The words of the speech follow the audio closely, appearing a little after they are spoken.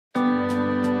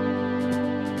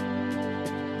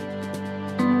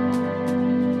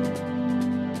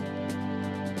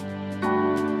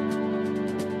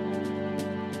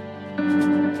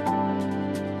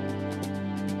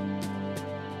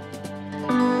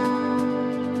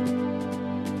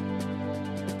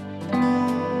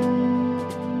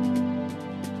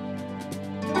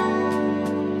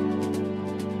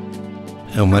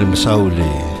Mal Masao de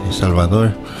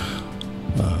Salvador,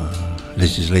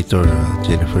 Legislator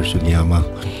Jennifer Sugiyama,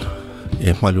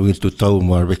 malungil tutau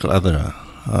marbek adra,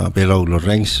 belau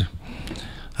Lorenz,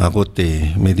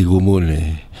 agote medigumul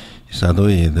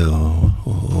sadoy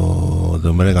do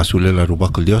mereka sulle la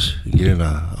rubak Dios,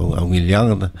 girena ang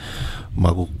ilyang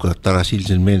maguk tarasil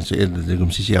sen men se de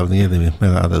gum sisi avne de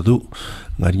mega adadu,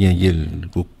 ngarinya yel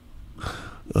guk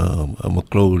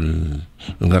maklol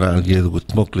ngara alge gut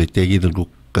mokle tegi del guk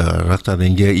rata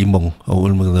denge imong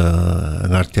awul mga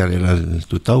ngartiar el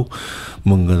tutau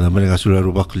mga mereka sulle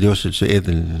rubak Dios se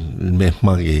edel me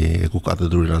magi guk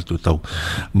adadu el tutau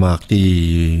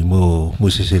makti mo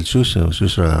musesel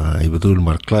susra ibadul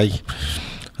marklay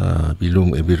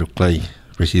bilung ebiruklay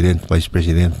President, Vice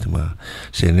President,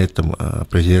 Senate,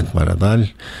 President Maradal,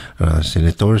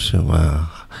 Senators,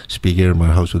 Speaker,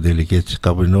 House of Delegates,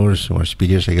 Governors,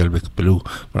 Speaker sa Galbek Pelu,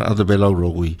 other belaw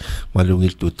rogui,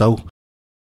 malungil tutaw.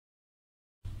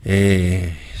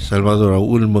 Salvador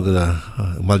Aul magda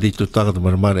maldito takad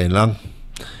marmar elang,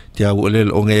 tiya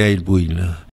ulel ongay ilbuil,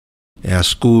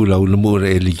 school aulumur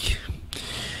elig,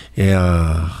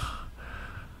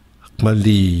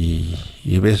 maldi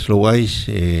ibes lowais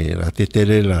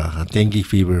ratetele la dengue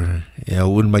fever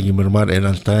un magimermar en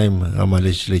al time ama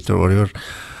legislator order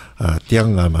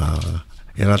tiang ama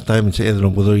en al time se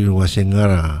edron podo ir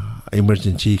wasengara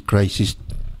emergency crisis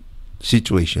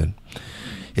situation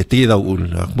etida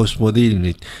ul akmos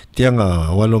modil tiang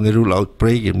walong erul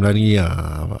outbreak mlani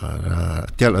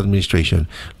tial administration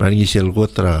mlani sel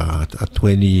gotra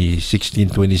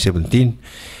 2016 2017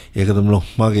 kadam lo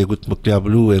mage gut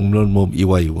maklablu eng mlon mom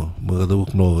iwayo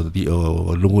magaduk no di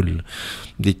lungul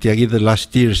di tiagi the last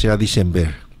year sa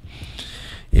December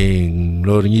eng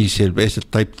lorni sel best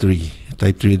type 3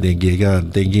 dengue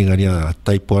ngania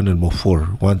type 1 and mo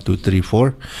 4 1 2 3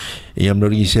 4 yam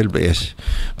lorni sel best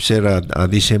sera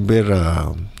December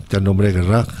tan nombre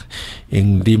gerak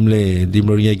eng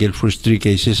dimlorni gel first 3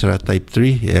 cases ra type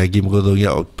 3 gim godo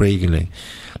ya outbreak le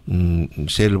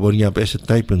sel bonia pesa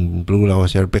type ng blula wa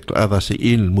ser bekla sa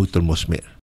il mutul mosmer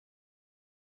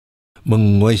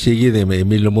mengwai sigi de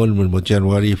milomol mo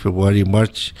January February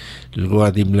March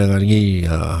lugwa dim langangi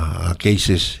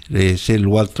cases de sel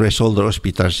wal threshold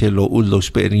hospital sel uldo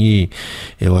sperni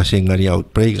waseng ngari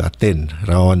outbreak aten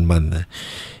rawan man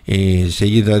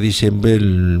seguida December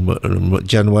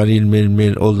January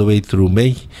mil all the way through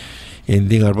May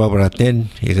ending arba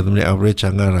braten ekadumne average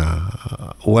angara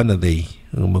one a day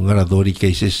mga dori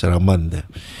cases ramanda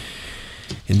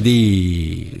hindi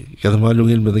kada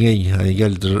malungil madangay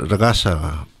aygal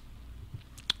ragasa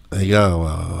ayga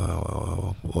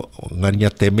nganya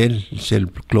temel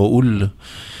sel kloul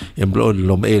emblol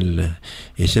lomel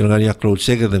sel nganya kloul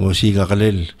sega de musiga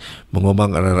kalel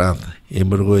mangomang ararat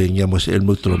embergo nyamos el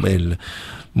mutlomel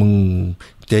mung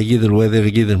tegi del weather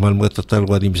gid mal mo total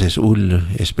wadim ses ul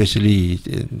especially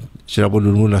sira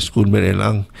bolun la school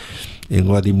merelang en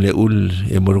wadim le ul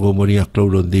emorgo moria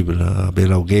cloud dibla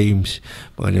belau games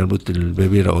pangal butul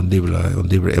bebira on dibla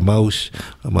Emais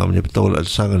amam ne tol al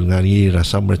sangal ngani ra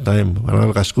summer time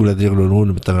malal ka school de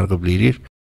lon betangal ko blirir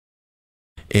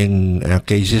en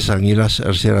cases angilas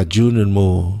arsera June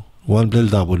mo one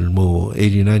del double mo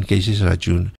 89 cases ra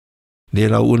June de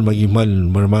la ul magimal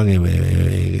marmange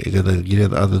kada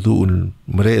gilet adadu ul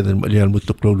mare den malial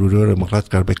mutuklo lurore maklat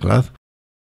karbeklat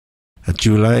at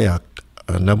July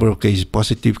a number of cases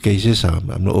positive cases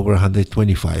I'm over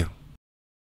 125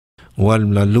 wal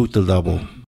la lutel dabo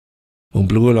un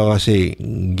plugo la kasi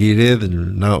gilet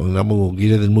namo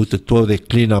gilet mutuklo de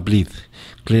clean up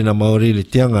maori le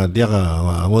tianga diaga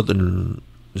amot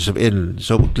sabel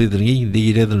sob clean di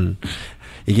gilet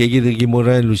igegi de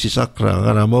gimora lusi sakra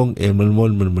ngaramong melmol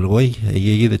melmolgoy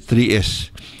igegi de 3S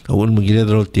awun mengire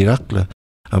drol tirakla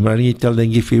amrani tal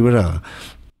dengue fever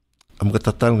am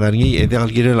katatal ngarngi edal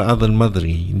gire la adal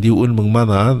madri di un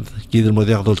mengmada kidel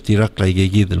modiak dol tirakla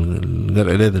igegi de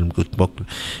ngarele del kutbok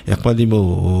yakpadi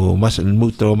mo mas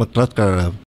mutro maklat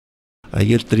ka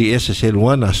ayel 3S sel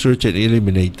 1 search and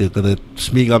eliminate kada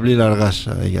smigabli largas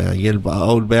ayel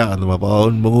baul ba ano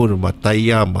baul mungur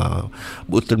mataya ma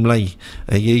butel mlay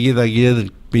ayegi da gid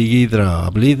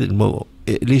pigidra blid mo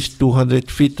at least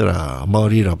 200 feet ra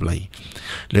maurira blay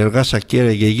lergas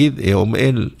akere gegid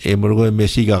omel emorgo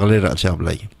mesiga galera sa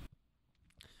blay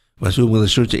masum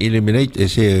the search and eliminate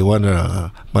ese one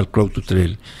mal crowd to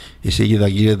trail ese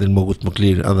gida gida del mogut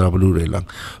maklir adra blure lang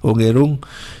ongerung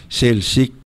sel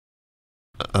sik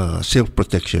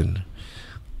self-protection.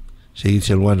 Seguid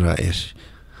selwan ra es.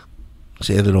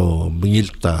 Seedro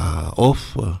mengilta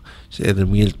off, seedro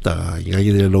mengilta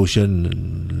gaya de lotion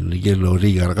ligelo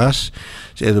rigargas,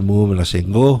 seedro mumela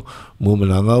sengo,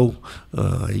 mumela ngau,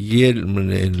 yel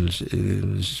el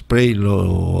spray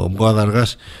lo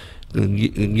guadargas,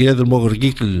 gaya de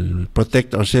mogorgik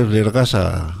protect ourselves lergas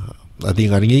a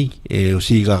tingaringi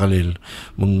usiga kalil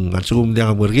mengatsum dia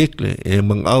morgik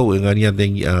mengau ngania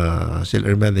deng sel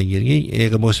erman dengi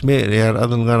kemosme rear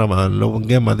adon ngara ma lo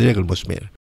ngem madre kemosme.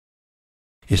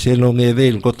 Ese lo nge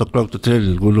del koto clock to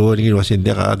trail gulo ngi wasin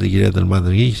dia ka adi gira del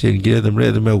madri sen gira del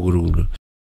mre del meu guru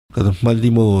kada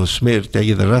maldimo smer te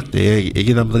agi darak te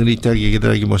agi dam dangli te agi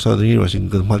daragi mosa dni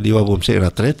wasin kada maldiwa bom se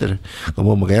ratreter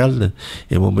como magal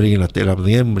mo bringi la tela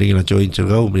bringem bringi la join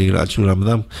cergau bringi la sulam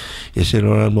dam ese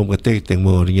lo mo gate teng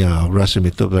mo ria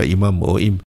rasme to bra imam o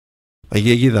im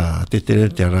agi da te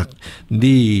te rak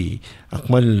di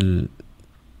akmal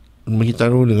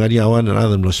mengitaru dengan awan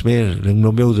ada smer ng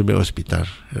nomeu de hospital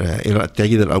era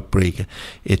tagi del outbreak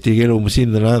etigelo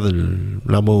musin de la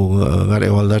lamo ngare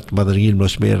waldat madringil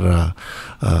smer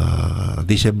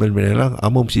December menelang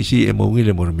amom sisi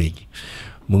emongile mormegi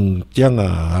mung tiang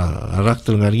arak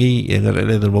tel ngari ngare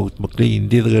le del makli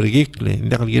indi de gergik le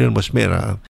ndak giren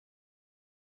smer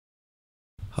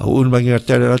un bangi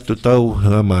artera tu tau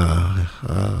ama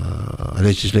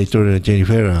legislator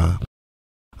Jennifer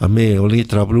ame oli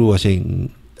trablu asing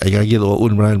ayagi do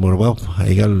un mran morbab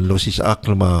agal losis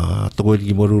aklama togol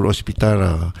gi morur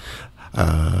hospital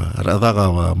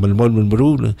radaga malmol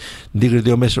menbru digre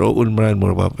dio mesro un mran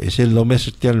morbab esel lo mes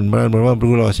tial mran morbab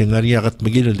brulo asing aria kat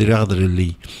megil dirag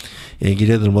derli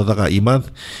gire del modaga imad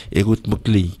egut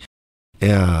mukli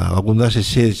agunda se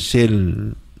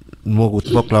sel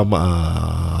mogut moklama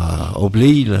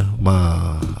obli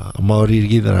ma maorir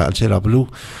gidra al serablu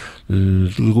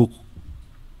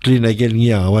clean agel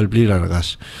ngia awal beli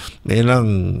largas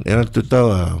elang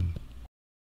tutau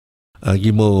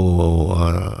gimo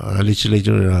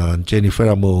legislator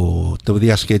Jennifer mo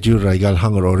tebdia schedule ragal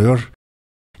hangor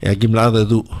gim la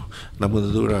du namu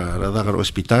du ra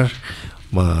hospital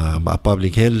ma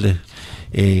public health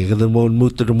gadon mo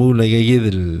muter mo la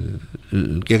del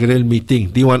el meeting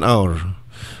di 1 hour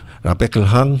ra pekel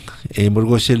hang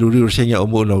murgo seluri ursenya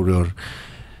omo lauror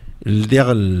el día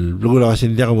el luego la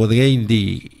hacen día como de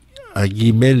indi a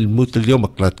gmail mutel yo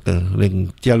maklat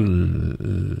len tial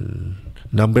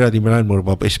number di manan mor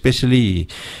especially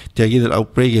tiagi del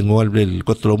outbreak en wal bel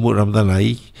kotlo mu ramdan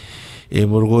ai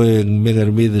morgo en megar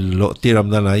mid lo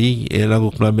tiram dan ai lagu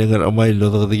kla megar amai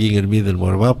lo de ginger mid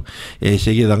mor bab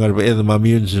segi dangar be ed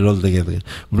mamiun lol de gede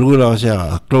luego la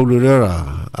sea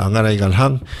clolura angara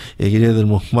galhang gire del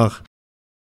muhmak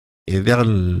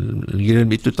giren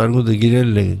itu tarung de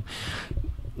giren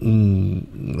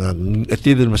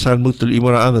ati del masal mutul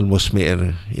imara adal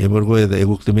mosmer morgo de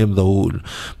eguk temem daul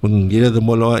mung gire de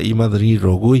molo imadri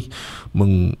rogui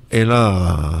mung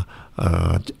ela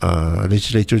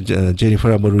legislator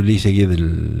Jennifer Maruli seguí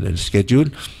del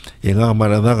schedule en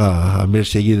amaradaga a mer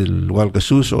seguí del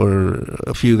walkasus or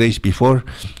a few days before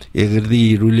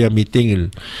egerdi rulia meeting el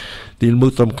til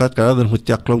mutam kat kada dan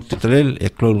hutiak cloud titrel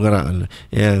cloud garaan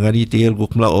ngari tigel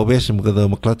gukmla obes mukada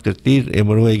maklat kertir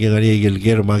morgo ngari gel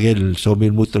ger magel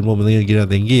somil mutal mo menen gira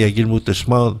dengi agil mutal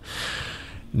small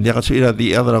dia kat sira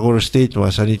di other Koror state ma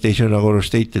sanitation Koror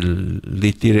state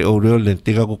li tire oriol den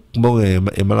tiga gukmo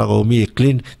malago mi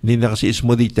clean ni na kasi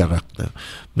ismodi tarakta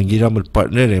mengira mal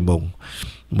partner mong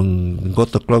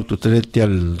menggoto cloud titrel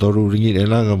tial doru ringin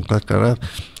elagam kat karat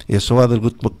eso va del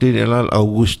gut moktin elal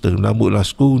Augusto namu la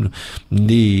school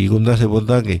ni gunda se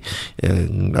bonda que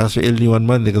hace el ni one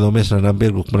man de que domesa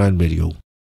namber bukman merio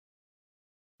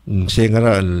se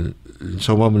ngara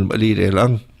soma mel malir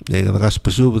elang de gas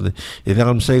pesub e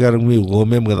dagam se garang mi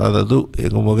gomem gada du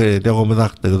como que te como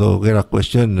dak de do que era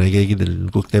question que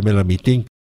del gut temela meeting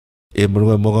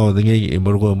morgo moga dengi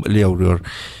morgo le auror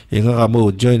nga mo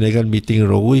join egal meeting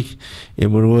rogui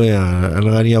morgo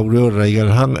alangani auror raigal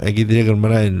hang agidregal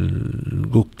marain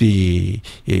gukti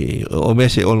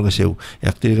omese olgaseu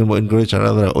aktiregal mo encourage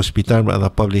ara hospital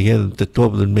ma public health te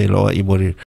top del melo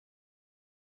imorir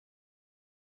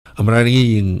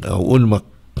amrani un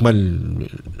mal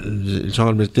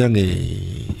songal mertiang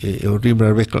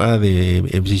rimrar bekla de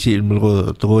MCC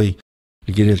mulgo toy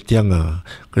Gilel tianga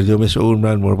kerja mes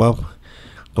urman morbab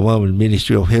kama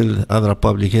Ministry of Health adra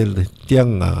public health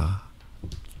tianga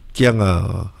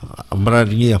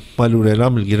amran ngia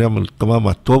malurelam giram kama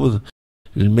matob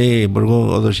me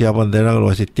morgo other sia bandera lo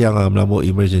se tianga amlamo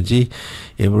emergency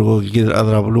morgo gil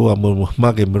adra blu amol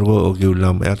mag morgo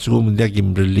ogiulam atsu mundia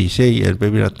kim release el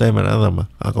bebira time adama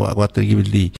akwa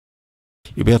trigibildi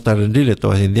ibetaran dile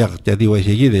to hindi jadi wa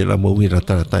sigide la mo wira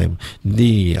tara time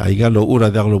ni aigalo ura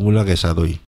de aglo mula que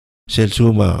sadoi sel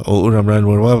suma o una man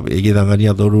warwa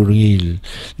igidangania dorungil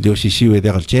diosisiwe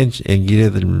de change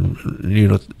engire you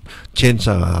know change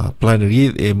a plan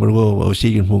gid e morgo o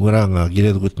sigin mungranga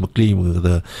gire gut makli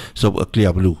de sob akli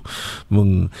ablu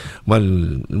mung mal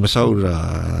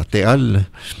masaura teal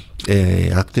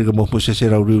active como puse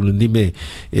ser auriu ndime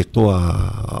ko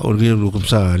organo kum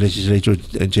sa legislator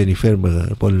Jennifer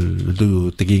pol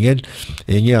du tegingen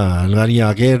nya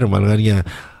ngania ger malngania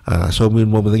so min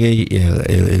mo mengay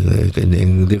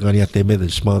en ngania teme del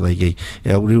smart ay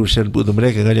auriu sen pudo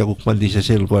mereka ngania ko mandi sa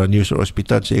sel ko news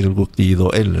hospital sa el gukti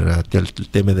do el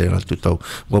teme del tutau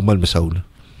mal masaul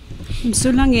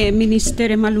so lang minister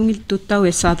malungil tutau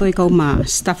sa to ikaw ma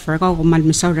staffer ka ko mal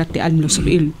masawrati al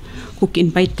nusul kuk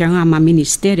invite nga ma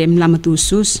minister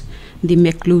lamatusus di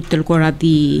meklutel ko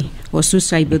di osus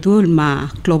ay bedul ma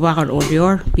klobakar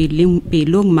orior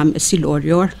pilung mam sil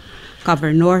orior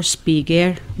governor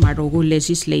speaker marogo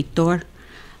legislator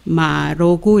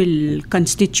marogo il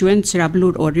constituents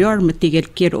rablur orior matigel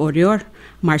kir orior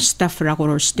mar staff ra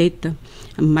Koror state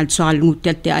malsoal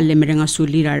ngutel te alemrenga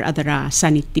sulirar adara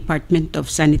department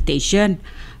of sanitation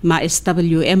ma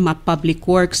SWM ma public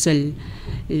works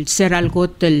seral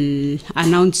got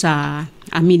announce a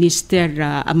minister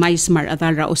Emais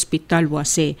Roberts hospital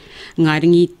wase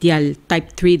ngaringi tial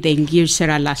type 3 dengue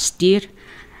sera last year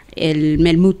el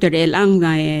melmuter el ang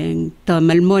ta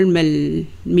melmol mel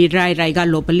miray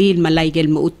galo balil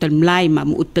malaygel muutal mlay ma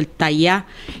muutal taya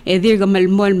edir ga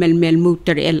melmol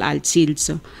melmuter el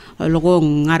alsils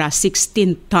logong ngara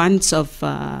 16 tons of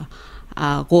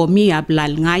gomi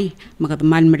ablal ngay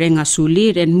magataman merenga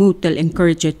sulir en mutal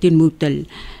encourage tin mutal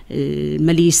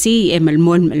malisi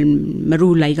melmol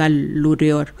marulay gal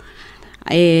lurior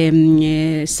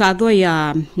sado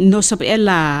ya no sab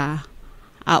ela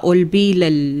olbil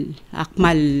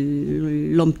akmal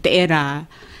lomtera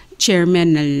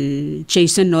chairman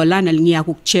Jason Nolan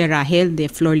ngiyakuk chaira held de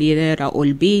floor leader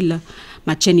olbil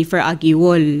ma Jennifer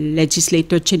Aguiwol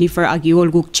legislator Jennifer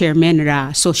Aguiwol guk chairman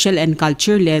ra social and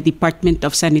culture le department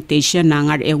of sanitation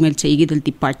nangar ewngel sa igidel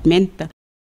department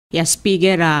ya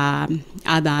speaker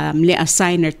ada le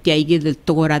assigner ti igidel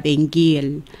togora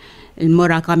dengil el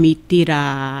mora committee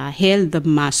ra health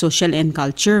ma social and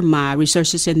culture ma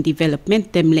resources and development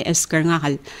temle esker nga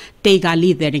hal tega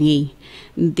leader ngi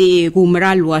di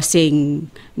gumral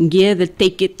wasing give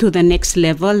take it to the next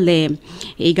level le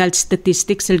egal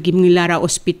statistics el gimnilara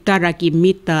hospital ra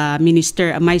gimit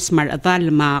minister Emais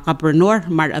Roberts ma governor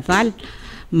Roberts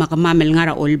makamamel nga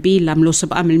ra olbi lamlo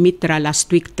sab amel mitra last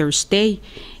week Thursday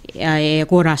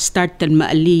gora start el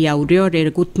maaliya urior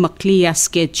gut makliya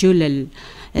schedule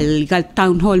el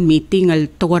town hall meeting el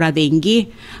togora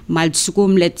dengi mal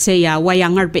sukum let's say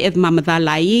wayangar beed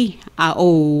mamadalai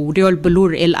o real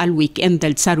belur el al weekend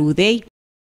el saruday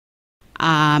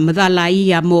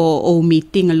madalai mo o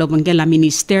meeting lo mangela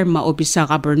minister ma obisa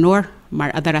governor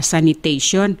mar adara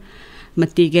sanitation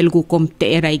matigel gu komte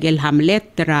eraigel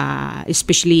hamlet ra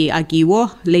especially Agiwo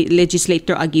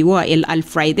legislator Agiwo el al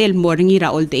Friday el morning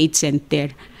ra old age center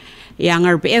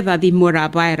yangar beed di mora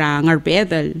bayra ngar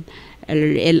beed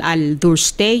el al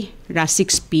Thursday ra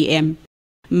 6 p.m.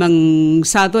 Mang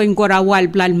sado in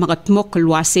gorawal blal makatmok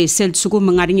luwase sel sugo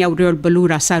mangaring yaw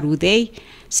balura sa ruday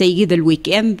sa igidel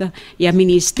weekend ya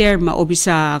minister ma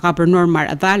obisa governor mar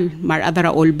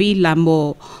adara olbi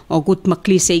lamo ogut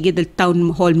makli sa igidel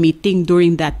town hall meeting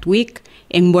during that week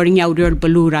eng morning yaw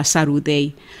balura sa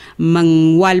ruday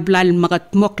mang wal blal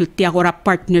makatmok tiya ko ra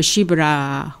partnership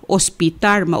ra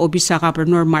hospital ma obisa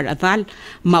governor mar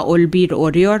ma olbi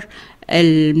orior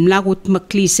el mlagut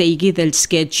makli sa igidel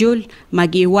schedule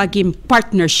magiwagim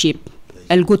partnership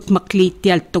el gut makli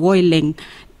tial toileng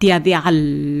tia dial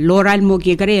loral mo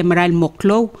gigare maral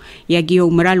moklo yagi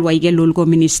maral waigel ulgo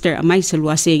minister Emais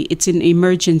wase it's an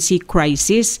emergency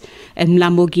crisis en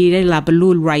mlamo gire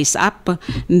lablul rise up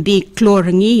di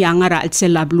klorngi yangara al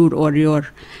lablur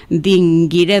orior ding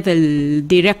gire del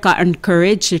direka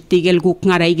encourage tigel guk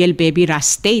ngaraigel baby ra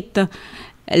state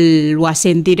el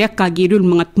wasen direk kagirul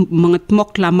mga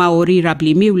tmok la maori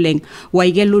rabli miuleng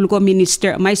waigelul ko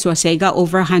minister Emais wasega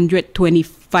over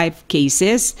 125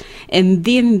 cases and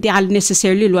then di al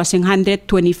necessarily waseng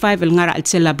 125 el ngara al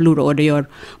sela blur orior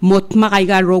mot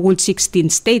makaiga rogul 16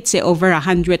 states over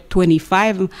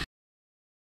 125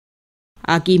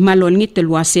 aki malon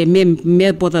ngitel wase me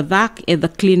bodadak the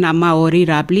clean maori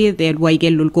rabli del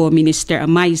waigelul ko minister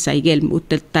Emais aigel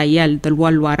mutel tayal del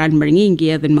walwaran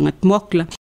meringi den mga tmokla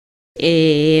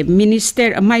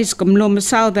minister Emais kamlo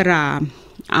masaudara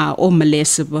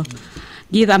omalesb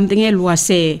gidam tingel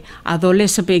wase adole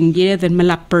sabeng gire den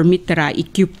mala permit ra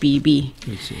EQPB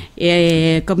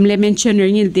comme le mentionner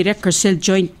ni direct kersel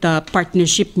joint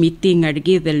partnership meeting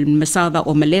argi del masada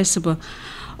o malesba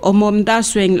o momda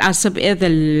swing asab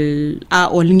edel a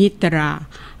olngitra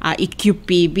a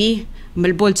EQPB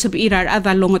malbol sab irar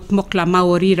ada longot mokla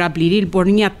maori rabliril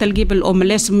bornia talgibel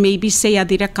omles maybe saya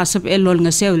direct kasab elol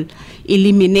ngasel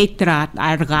eliminate rat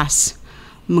argas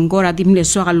mengora dimle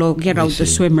so alo geraw the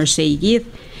swimmer sayid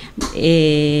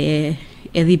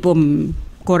edipom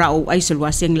kora o aisel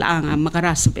waseng laanga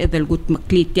makarasab edel gut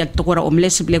maklit yat tokora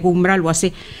omles blegumral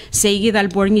wase sayid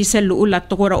al borni sel ulat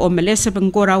tokora omles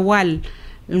bengora wal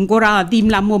ngora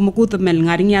dim la mo mel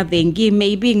ngarinya dengi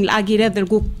maybe lagi redel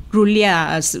gu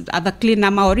rulia ada clean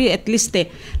maori at least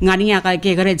ngarinya ka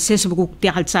ke gred ses bu ti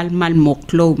hal sal mal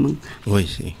moklo mang oi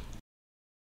si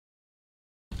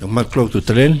mal clock to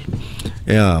tren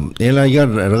ela ya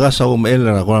regasa el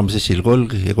ra ko am se silgol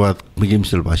ke ko migim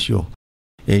silvasio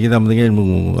kita mendingan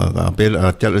apel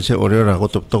atel se orera ko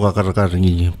toka karkar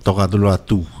ngi toka dulu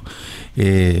atu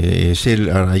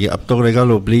sel ya apto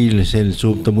regalo blil sel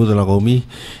sub temu de la gomi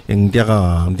en dia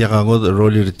ka god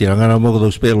rolir tiranga mo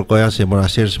dos pel ko ya se mora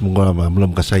ser mungora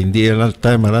mlom ka sain dia la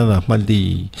time ala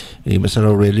maldi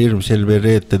mesaro relir sel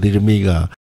beret dirmiga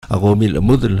agomil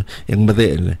mudel en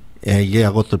medel ya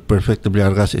got perfectly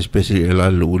argas especially el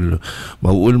alul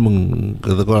maul mung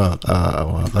kada ko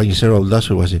ka isero das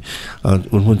wase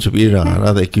un mun subira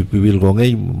ada equipibil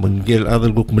gongay mangel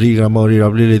adal guk mriga maori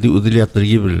rabli di udilia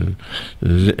tribal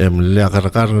le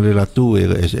akarkar le la tu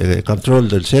control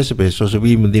del CSP so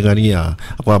subi mendingania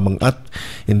apa mangat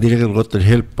indire got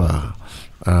help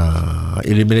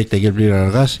eliminate the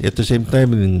gas at the same time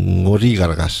ngori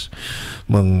gargas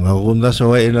mangagunda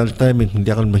so el al time hindi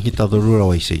akan makita dorura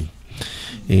waisi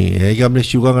gamle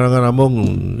suga ngara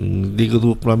mong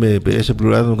digo plame ese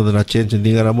plural no na change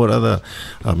dinga ramor ada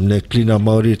amne clean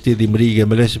maori ti di mri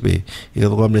gemlesbe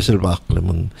iko gamle selbak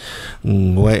lemang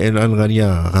wa en an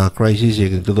gania crisis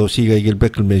ke do siga igel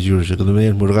bekel measures ke do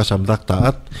men murgas amdak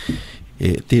taat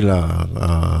tila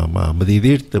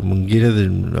medidir te mengira de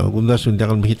algunas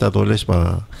undakan mihita doles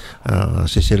pa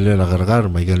se selle la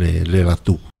gargar maigale le la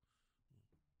tu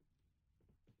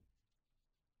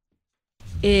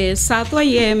Satwa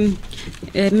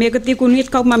megati kunit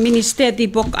kau ma minister di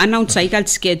bok announce cycle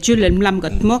schedule mlam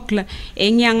gat mokla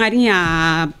enya ngaria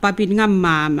papin ngam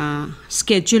ma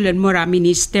schedule mora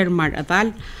minister mar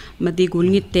atal madigul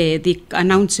ngite dik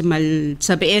announce mal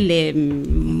sabele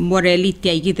morality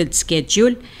ay gided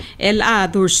schedule el a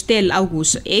Thursday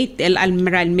August 8 el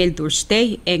almeral mel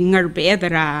Thursday engar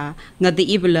beedra ngadi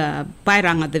ibla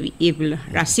pairang ngadi ibla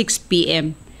ra 6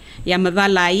 p.m. ya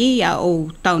madalai ya o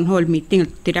town hall meeting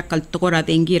tirakal tokora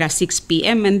dengira 6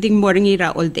 p.m. ending morning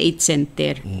ira all the 8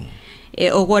 center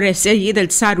ogore se yidel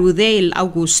sarude el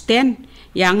Augusten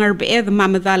ya ngar beed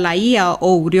mamadalai ya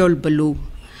o riol belu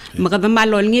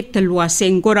magadamalol ngit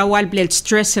telwase ngora wal blel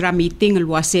stress ra meeting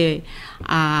elwase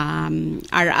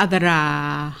ar other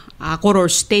Koror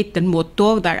state and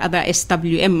moto dar ada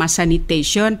SWM ma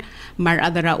sanitation mar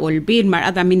ada olbin mar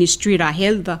ada ministry ra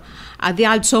health adi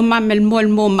also ma melmol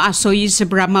mom asoy se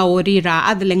bramaori ra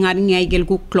adlengar ngaigel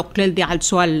ku kloklel di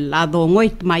also al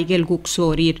adongoit maigel ku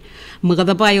sorir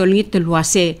magadabayol ngitel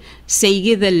wase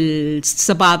seigi del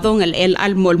sabadong el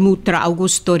almol mutra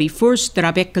Augusto 31st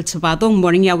trabekel sabadong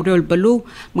morning aurel belu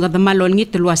magadamalol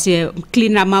ngitel wase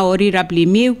klina maori ra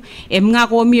blimiu nga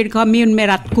komir kamiun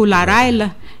merat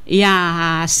kularail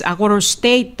ya Koror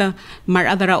state mar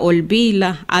adara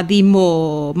olbila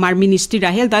adimo mar ministry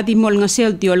ra health adimo nga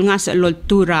sel diol nga sa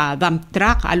loltura dam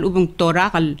track al ubong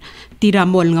tora kal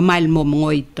tiramol nga mal mo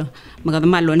mongoit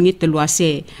magadamalon ngit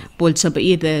luase pol sa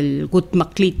baid el gut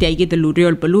maklite ay gid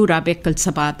luriol balura bekal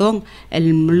sabadong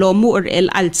el lomu or el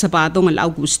al sabadong el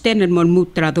Augusten el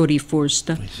monmutra dori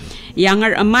first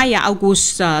yangar amaya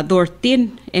August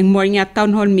 14 eng morning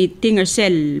town hall meeting er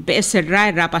sel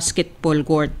BSR ra basketball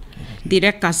court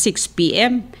direct ka 6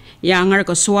 p.m. yangar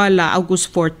ko swala August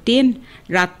 14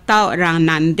 rataw rang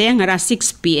nandeng ra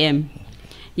 6 p.m.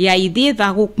 ya idi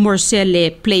da huk morsele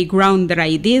playground ra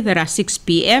idi ra 6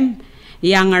 p.m.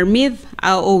 yangar mid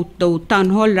o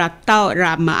town hall rataw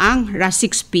ra maang ra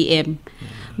 6 p.m.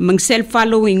 Mangsel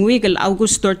following week el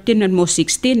August 13 and mo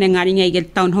 16 ngari nga igel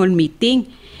town hall meeting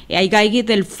ay gaigid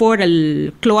el for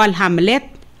el Cloal Hamlet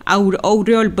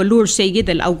Aureol Balur segid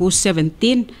el August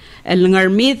 17 el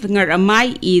ngarmid ngar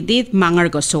amay idit mangar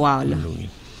goswal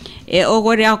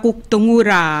ogore akuk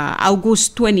tungura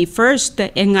August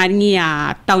 21st ngari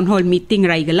town hall meeting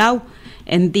ra iglaw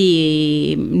and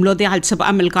the lo de halt sab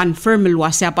amal confirm lo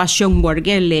sa pasyong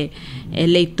morgel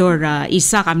Legislator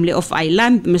isa kamli of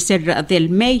island Mr.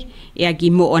 Del May yagi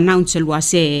mo announce lo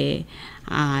se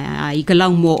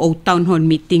ikalang mo o town hall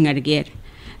meeting arger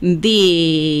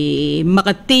di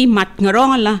makati mat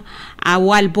ngarong la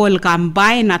awal bol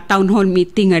kambay na town hall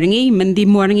meeting ngi mendi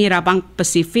morning rabang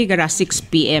Pacific ra 6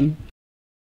 p.m.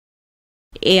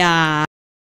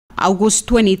 August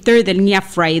 23rd nga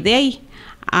Friday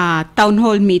town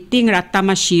hall meeting ra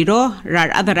Tamashiro ra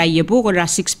Adarayebu ra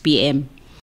 6 p.m.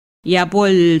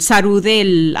 Yabol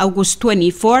sarudel August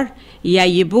 24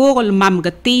 yayibol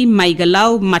mamgati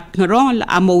maygalaw matngarong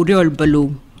amoriol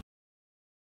balu.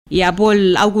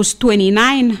 Yabol August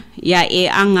 29 ya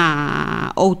ang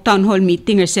town hall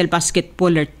meeting sel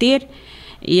basketball tir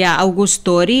ya August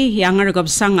story yang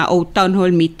argabsang town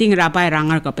hall meeting rabay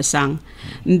rangar kapasang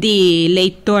di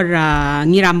Legislator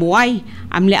ngiramuay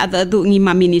amle adadu ngi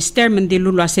ma minister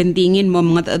mendilulwa sendingin mo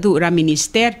mga adu ra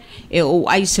minister o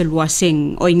ay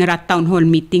selwaseng o ngara town hall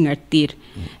meeting artir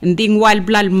nding wal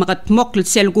blal makatmok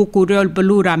sel kukurol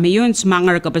balura mayon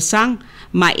smangar kapasang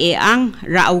maeang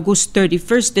ra August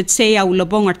 31st that say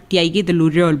ulabong artiay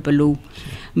gidalurol balu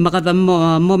makadam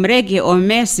mo merege o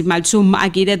mes malsum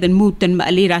maagida den muten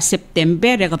maalira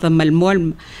September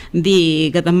kadamalmol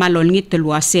di kadamalol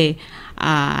ngitulwase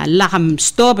lakam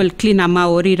stobel klina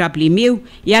maori rablimiu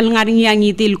yal ngaring yang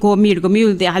itil ko mir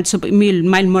gomiu de hal sub mil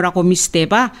mail mora ko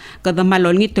misteba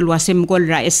kadamalol ngitulwase mgol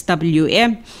ra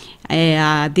SWM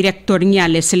director niya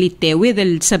Legislator with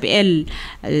el sab el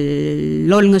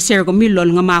lol nga ser ko mil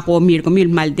lol nga mako mir ko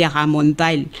mil mal de ha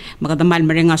montail makadamal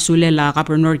merenga sulela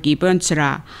Governor Gibbons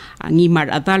ra ngimar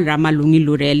atal ra malungi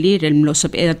lureli rel lo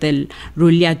sab el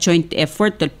rulia joint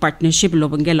effort el partnership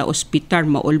lo bangela hospital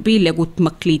maulbi legut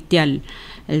maklitial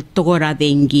el togora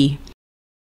dengi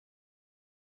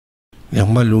yang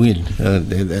malungil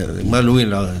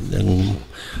yang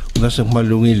nasa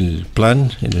malungil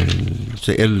plan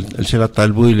sila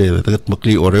talboy le tagat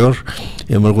makli oreor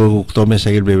margo tome sa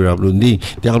gel baby rablundi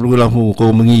tiang lu lang mo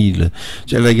ko mangil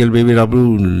sila gel baby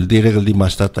rablu direct di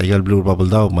masta tagal blue bubble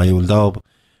daw mayul daw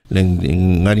leng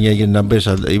ngariya gen number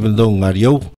sa even though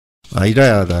ngariyo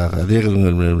aira direct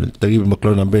tagi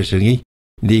maklo number sengi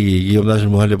di giyom nasa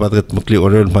mo halipat makli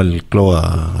oreor mal klo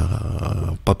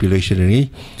population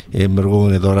ni margo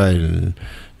ngedora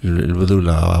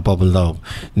البذولة بابل داو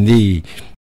دي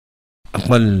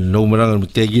أكمل لو مرة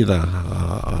متجي دا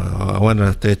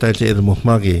وانا تايل سيد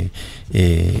مهماجي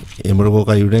مرة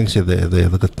كايورين سيد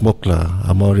ده كتموكلا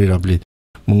أموري رابلي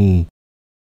من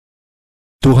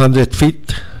 200 feet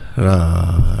ra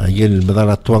ayel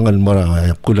madala tuang al mara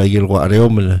kula ayel wa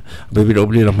areom bebi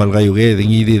obli la malgayo ge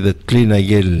dingi de clean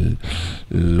ayel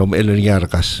lom el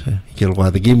yarkas ayel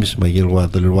wa de gims ma ayel wa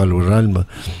de wal ralma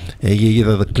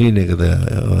ayel de clean de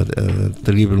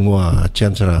tribal mo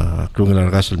chance ra klungal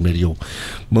argas el medio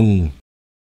mung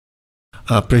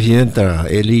presidenta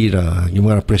elira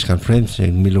yumara press conference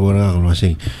en milora no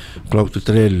así cloud to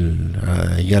trail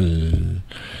ayel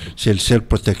self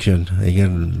protection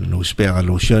again no spare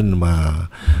lotion ma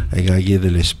ay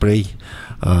del spray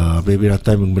baby ra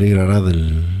time bring ra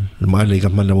del mali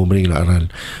kaman na mo bring la aral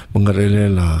mangarele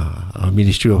la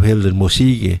Ministry of Health del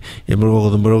mosige e mo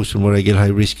ko mo so mo high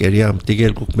risk area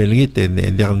tigel kuk melngit en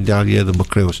dia de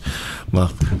macreos ma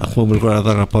ako mo ko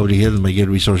ra public health ma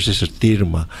resources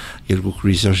tirma kuk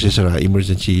resources ra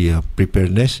emergency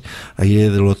preparedness ay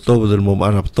del otto del mo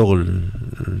arap tol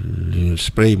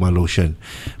spray ma lotion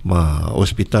ma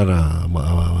hospital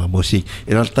ma mosi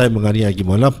en al time ngani agi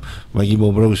monap magi mo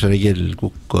bro sa regel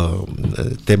kuk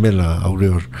temela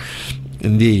auror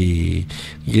hindi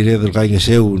gire del kay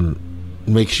ngeseu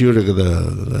make sure that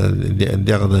the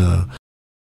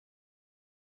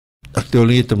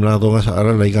actually temlado nga sa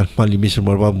aral ay kan malimis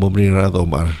mo ba momri ra do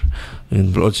mar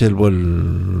en blood selbol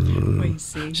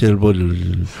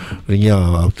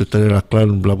rinya autotera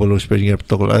clan blabolo spelling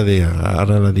protocol ade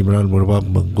aral di maral mo ba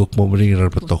guk momri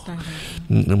ra protok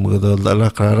mo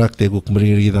dala karak te guk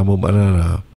momri ra mo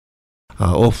ana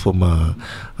off ma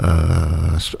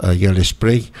ayal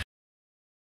spray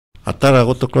atara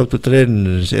ko to club to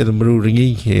train sa edmru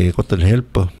ringi ko to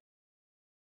help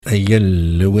ayel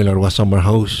lewel arwa summer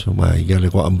house ma ayel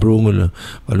ko ambrung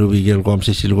malu bigel ko am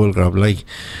silbol grab like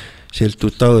sel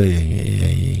tutao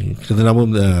kada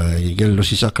namom ayel lo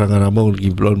sisakra nga namong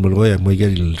giblon mo goya mo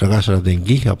ayel ragasra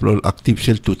dengi upload active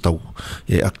sel tutao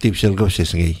active sel go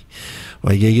sesngi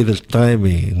ayel del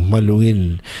time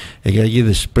malungin ayel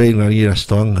the spray na ira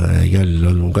stong ayel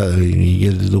lunga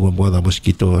ayel do mo da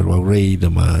mosquito or raid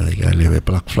ma ayel be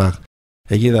black flag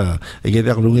Agida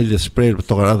klungil de spray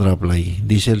tokar adra play.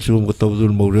 Diesel sum ko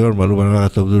tabdul morior malu banga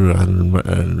tabdul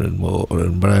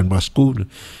Brian Maskul.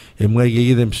 Emai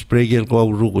agida spray gel ko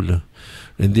rugul.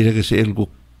 Ndira ke sel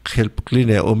ko help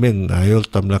clean omeng ayol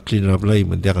tamla clean play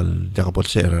mendiakal pot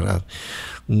sera.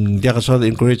 Dia ka sa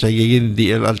encourage agin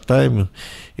di all time.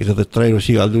 Ika the try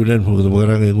si alunan mo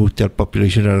mga ngutar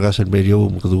population arga sa medio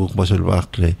mo kadugok masal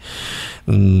bakle.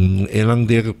 Elang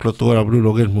dia ka klotor ablu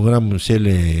logen mo gram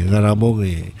sele ngaramong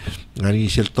ngani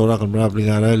sel tora kan mabli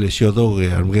ngara le siodo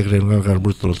ke armge kren ngar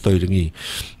bruto toy ringi.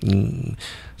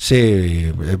 Se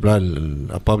plan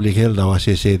a public health na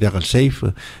wase se dia kal safe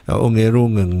o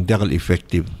ngerung dia kal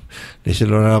effective. Nese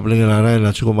lora abli ngara na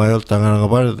suko mayol tangan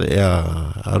ngapar ya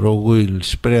arogul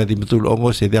spray di betul ongo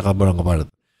se dia ka barang ngapar.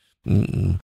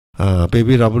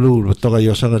 Baby rablu toka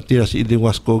yosang tiras iding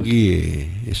waskogi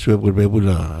sweb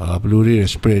berbula abluri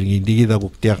spray ngindi kita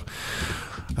buktiak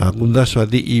gunda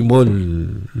swadi imol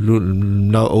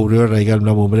na over regal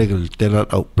na momregel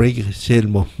telat outbreak sel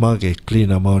mo mage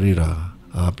clean amarira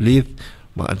please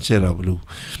maansel ablu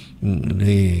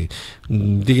ni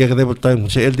diga kada time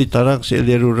sel di tarak sel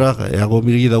di rurak ako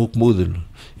mirigi da ukmudul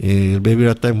baby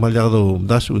at time malyado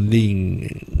das unding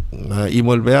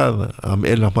imol bea am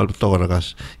el mal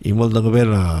toragas imol dang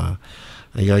bela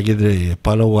ay gidre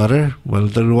palawar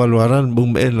mal talwaran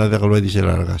bum el la de kalwa di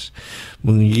selagas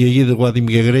mung yigi de kwatim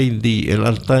gegre di el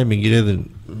all time ngire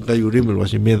da yurim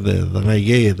was med da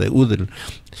ngai de udel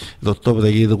doctor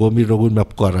de gido komi robun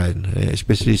map koran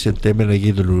especially senteme na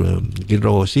gido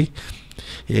girosi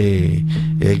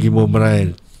gimo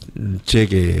maraen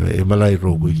chege malai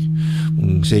rogui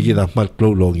seguida mal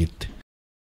klo longit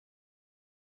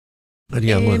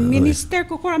minister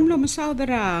ko koram lo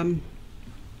masaudara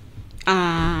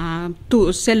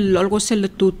tu sel algo sel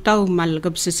tu tau mal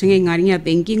gab se singe ngarinya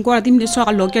thinking ko adim le so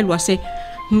local wase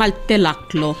mal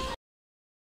telaklo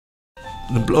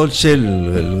All sel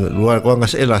luar ko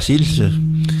ngas el asils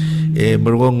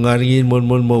mergong ngaringin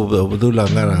mon mo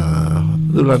betulan ngara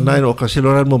betulan nain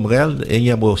okaseloran mo real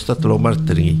enya mo stat lo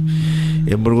martri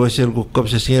mergo sel ko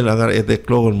kop se sel agar ete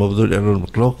klog mo betul eron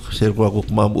klog sel ko aku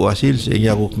mambu asils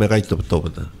enya ko mekai top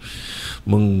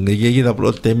mung ngegi da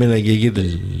plot temen ngegi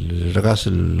del regas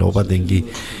lo patengi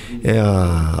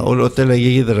ol hotel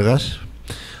ngegi del regas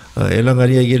elang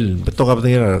ngaria gil betoka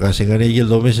patengi regas ngaria gil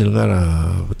domes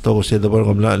ngara to se do por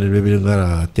gamla le bebil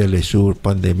ngara tele sur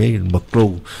pandemic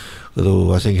maklo do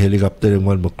aseng helicopter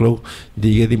mal maklo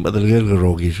dige di madalgel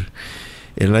rogir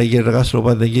el ay regas lo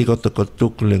patengi ko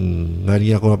tuk leng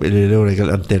ngaria ko pelele regal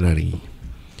antenari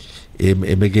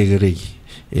emegegeri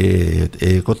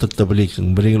kota tablik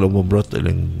bring lo mo brot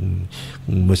leng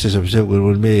masasabsab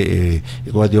ko me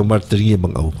ko adio martri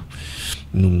bang au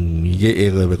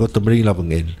ye kota bring la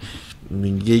bangel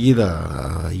ye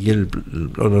da yel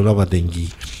lo la batengi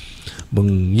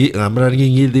bang yi amra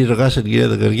ngi di regas gi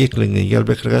da gi kleng yel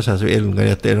bek regas as el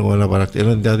ngari ter wala barak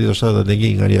el da di dosada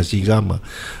dengi ngari Sugiyama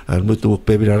al mutu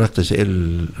pebira rakta se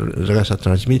el regas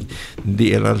transmit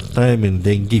di el all time en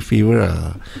dengue fever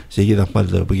seguida mal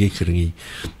da bagi krengi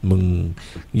bang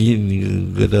yi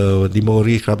da di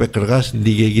mori krabek regas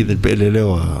di gi del pelele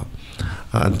wa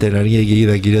antenaria gi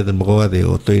da gi da mo de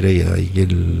otoire ya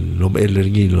el lom el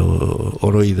ngi lo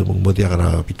oroide mo modia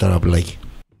gra pitara play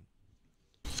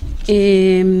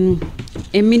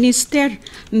minister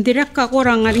direk ka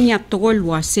korang ngarinya togol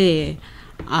wase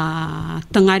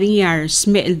tangariar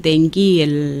smell dengue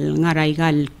el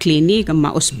ngaraigal clinic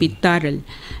ma hospital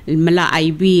mala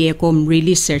IB kom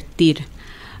release certir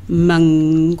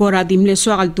mang gora dimle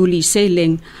so al tuli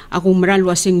seleng ako maral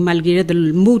wasing malgira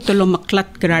del mutolo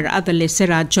maklat krar adale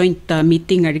sera joint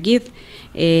meeting argit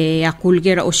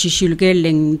akulgera o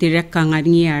shishulgeleng direk ka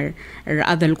ngariar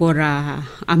adal gora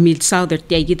amil sauder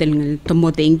tiagi del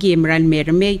tomodengi emral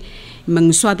merme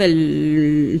mang swaka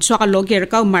loger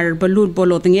ka mar balun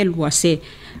bolotengel wase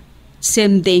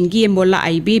sem dengue mola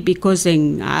IB because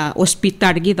en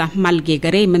hospital gida malge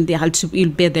gare mende halsub il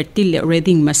better till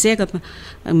reading masega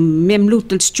mem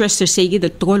lutul stressor segi the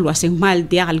tol wasing mal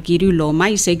dia al giru lo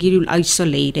mai segirul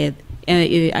isolated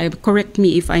correct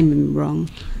me if I'm wrong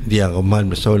dia mal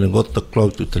mesol got the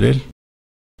cloud to trail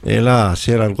ela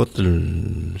sera got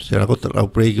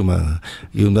outbreak ma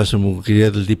yunda sumu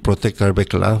create the protector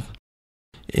bekla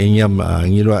enyam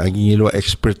ngilo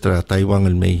expert tra Taiwan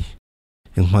el may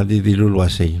yang madi dilul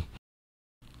wasay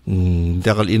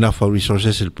dakal enough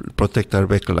resources el protector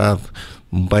bekla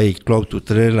by cloud to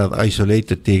trail at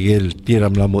isolated tigel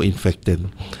tiram la mo infected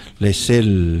lesel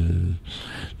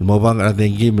mo bang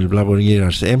adengi mel blabor ngir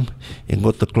rsm en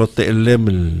got clote elem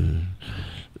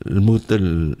el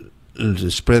mutel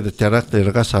spread the character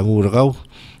gas angur gaw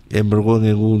Embergo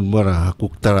ngun mara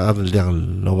kuktara adal dial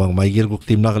nawang maigil kuk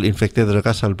tim nakal infected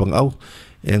rakasal pangaw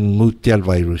ang mutial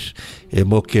virus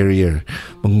mo carrier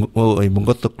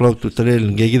monggot to cloud to trail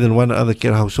ngagidan one other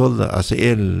care household as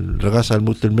el rakasal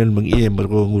mutil mel mang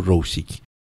embergo ngu rosy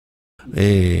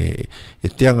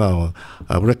itiang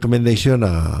a recommendation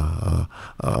at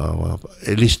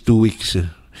least 2 weeks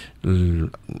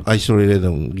isolated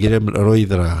girem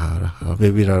roidra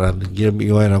bebiraran girem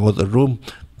iwan angot room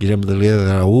girem de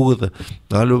leda uud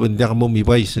nalu bendiak mo mi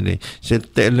vais ne se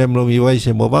telem lo mi vais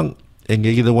mo bang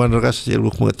engegi de wan ragas el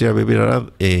buk matia bebiraran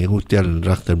hutial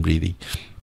rakter breeding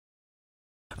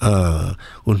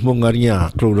un mongaria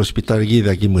klo hospital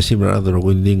gida ki musim ra adro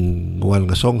winding wan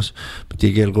ga songs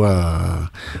tigel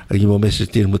gua agi mo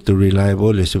mesestir mut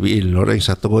reliable so bi il loreng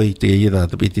satoi tigida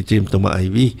to biti trim to ma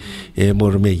iv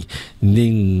mormei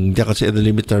ning jaga se de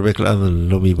limitar bekla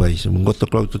lo mi vais mongot to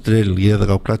klo to trail gida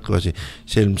ga plat ko se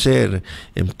selmser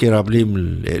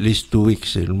kerablim at least 2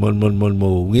 weeks mon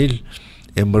mo ngil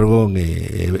embargong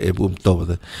bum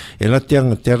to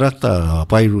elatiang terata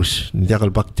virus ndiakal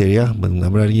bacteria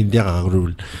mengamrari ndiak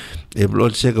rule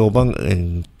blood se go bang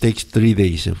and takes 3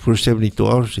 days for 72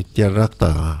 hours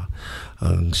terata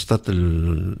ang stat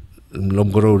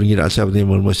lomgoro ringir asab de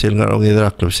mo sel ngarong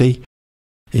edrak sei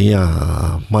ya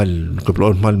mal ko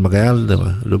mal magal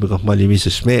lobi ko mal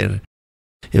miss smer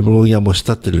embargo ya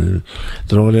mostat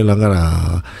trongle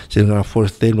langara sel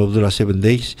 4th day of the 7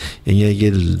 days en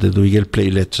yegel de duigel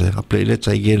platelets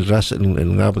ay gel ras en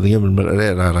ngap de gel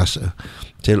ras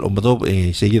sel ombado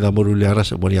seguida morule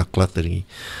ras moria cluttering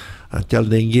atal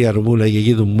dengue arbula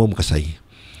yegid mom kasay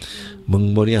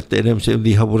mong moria tenem se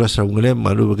di haburas raungle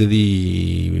malu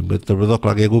bagdi betrodok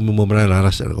lagi go momra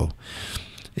ras ergo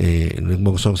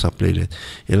nagmong song sa platelet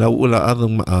ela ula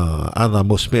ada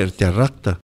mosmer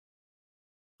terrakta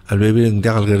al bebé en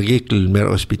dagal gergik el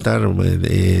mer hospital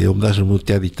omdas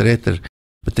mutia di treter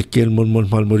betekel mon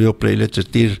mal morio platelet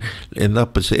tir en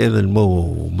da pues el mo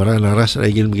marana ras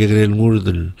ayel mgegrel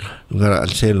murdel ngara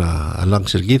al sela alang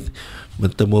sergit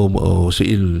betemo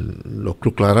sil lo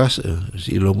claras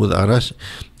si lo mud aras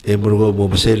emro mo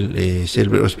sel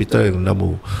hospital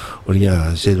namu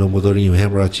oria sel modori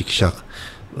hemorrhagic shock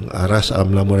aras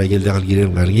amla moragel dagal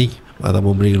girel ngargi ada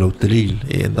momring lo tril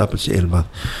enda pas elma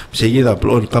seguida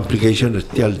plon complication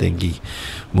tial dengi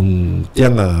mung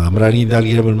tiang amrani dal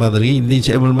gira bel madri din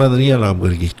se bel madri ala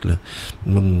bergikla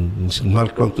mung mal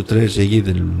clock to tres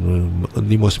seguida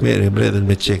di mosmer embre del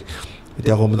mechek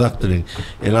dia comodactling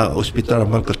ela hospital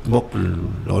mal katmok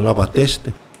lo lava test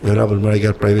era bel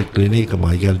marigal private clinic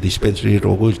marigal dispensary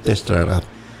rogul test rara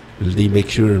di make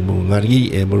sure mo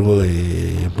ngargi mo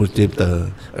pultip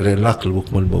relak lubuk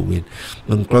mo win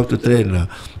ng cloud to train na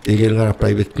tigil nga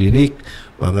private clinic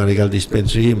mga legal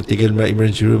dispensary tigil na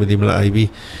emergency room di mala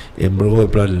IV mo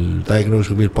plan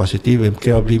diagnose with positive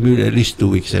kaya at least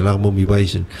 2 weeks lang mo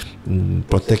mibaisin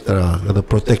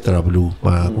protector blue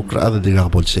ma kukrada di nga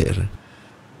bolser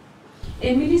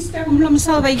Minister umlam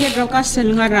sa bagay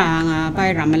kasel nga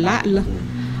bayramala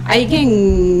ay geng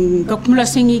kakmula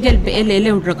singigel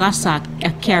beelele uragasa a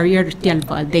carrier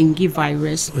tialba dengue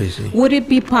virus. Would it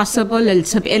be possible al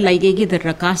sab elay gigi the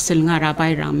rakasel nga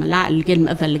rabay ramala algel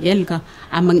madalgel ka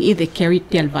amang either carry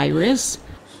tial virus?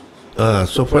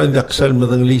 So far in the Axel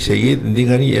Madangli sayid, hindi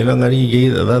nga ni elang nga ni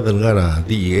gayid adadal nga na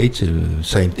DEH,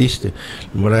 scientist,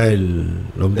 marahil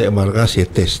lomde amarga siya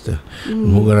test.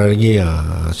 Mga nga niya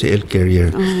si L carrier.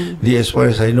 Di as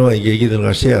far as I know, ay gayid nga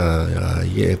siya,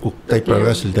 kuk type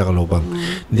marga sila kalobang.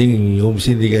 Hindi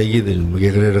umsin di gayid,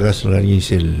 magigre nga sila nga niya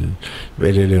sil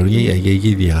belele niya, ay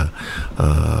gayid niya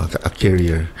a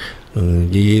carrier.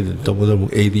 Gayid, tamo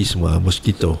mong Aedes,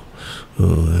 mosquito.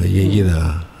 Gayid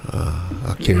a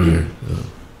carrier.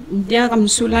 Dia kam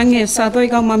sulang sa toy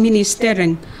kang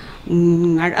ministeren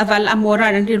aval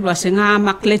amora rin luwasen nga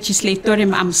mak legislator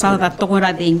am salda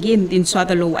tokora dengin din so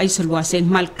adalo ay salwasen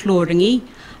mal cloringi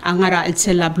ang ara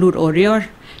sela blood orior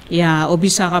ya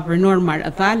obisa governor mar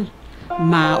aval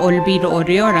ma olbi do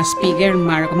orior as speaker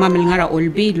mar mamel ngara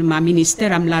olbi ma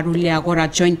minister am larulia agora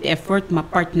joint effort ma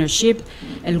partnership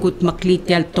el gut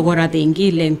maklitial tokora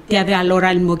dengi len tiade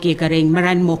aloral mo gigareng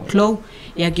maran mo klo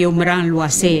yagi umarang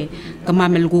luwase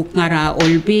kamamel guk ngara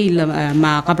olbi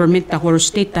ma government ta Koror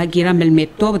state ta gira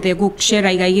melmetto de guk share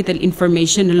ay gayit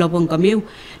information lobong kamiw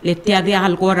letya de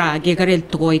algora gegarel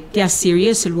to itya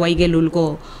serious luaygel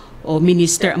ulgo o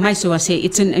minister may so say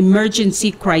it's an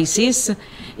emergency crisis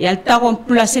yalta kon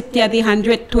plus itya de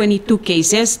 122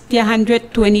 cases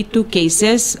 122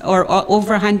 cases or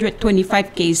over 125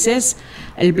 cases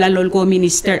el blalol ko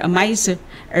Minister Emais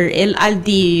el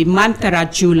aldi mantara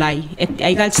July et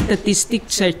aigal statistic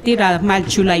certira mal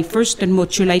July 1st and mo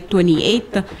July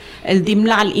 28 el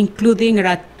dimlal including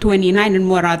ra 29 and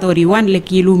moradori 1 le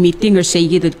kilo meeting or say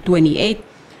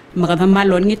 28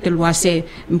 magadamalon ngit el wase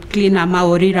klina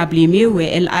maori rablimiu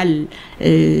el al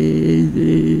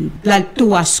lal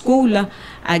tua school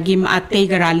agim ate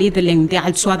garali deleng de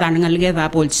al swadan ngalgeda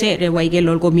bolse re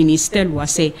waigel olgo minister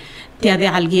wase tia de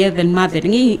algie del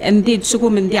maderngi endid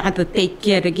sukum ndi ata take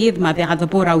care gid ma de ata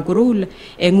bora ugrul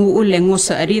engu ul engu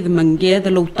sarid manged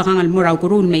lo tangal al mura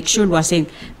ugrul make sure wase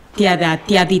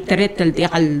tia di tretel de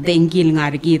al dengil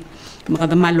ngargid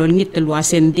makadamalon ngit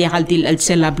luasen di hal dil al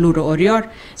sela blur orior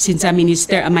sinsa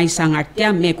minister amay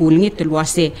sangartia me kulngit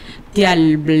luase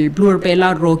tial blur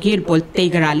bela rogil bol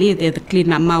tegrali de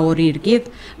klina maorir gid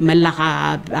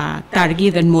malaka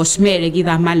targid en mosmer gid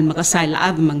amal makasal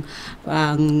admang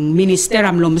minister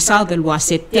am lomsal del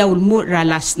wase tiaul mura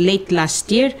late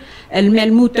last year el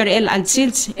melmuter el al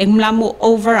sils engmlamu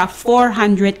over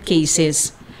 400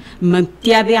 cases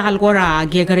magtiade algora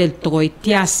gegarel toy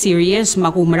tia serious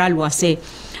magumral wase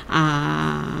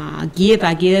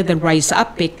gida the rise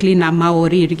up pe klina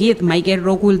maori gid maiger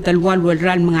rogul dal wal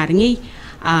ral mangarngi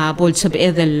bolsab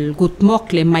edel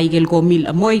gutmok le maigel gomil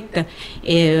amoit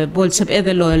bolsab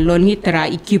edel lo nitra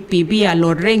IQPB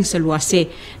lo rengsel wase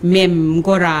mem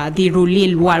gora di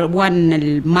rulil one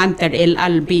el manter el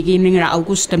al beginning ra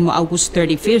August mo August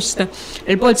 31st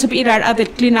el bolsab irar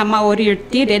adet klina maori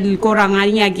tir el gora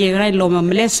nganya gegra lo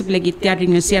mamles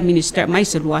legitiaring sia minister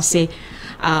maisel wase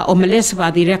omeles va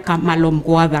direct malom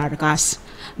guadar gas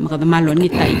makadamalon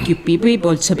nita IQPB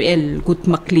bolsab el gut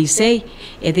maklisay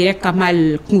direct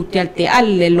kamal kutial te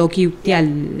al logi utial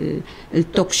el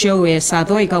talk show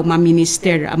sadoy ka ma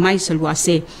minister amay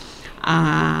salwase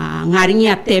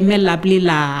ngarinya temel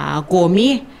lablila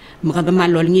gomi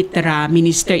makadamalon nitra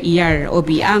minister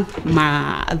obiang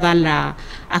ma dala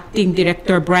acting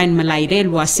director Brian Malayrel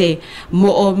wase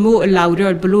mo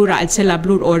laurel blura al sela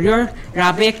blur order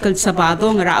rabek kal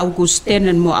sabado ra August 10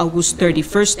 and mo August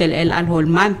 31st el alhol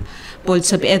month bol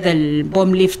sab edel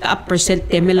bom lift up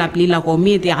percent temel ablila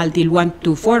komi di al dil 1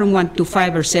 to 4 1 to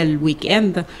 5 or sel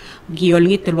weekend giol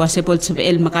ngit wase bol sab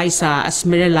el makay sa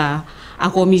asmerela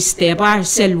ako misteba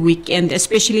sel weekend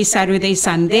especially Saturday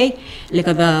Sunday like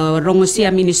the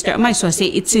rongosia minister may so say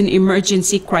it's an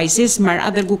emergency crisis mar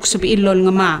other guk sab ilol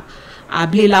nga ma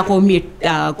ablila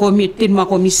commit mo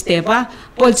ko misteba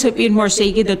pol sab in more say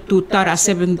gid 2 tara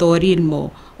 7 dorin mo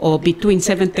o between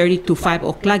 7:30 to 5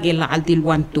 o'clock ila aldil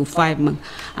 1 to 5 mang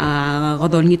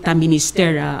kodon ngita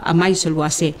minister amay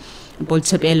sulwase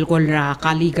bolsab el golra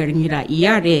kaligar ngira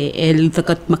iare el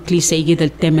takat maklisay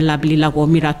gidal temelabli lago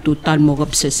mira tutal mo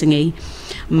gapsesengay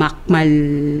makmal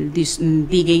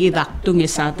digay daktung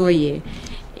esato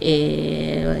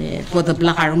poda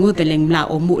blakarngo deleng la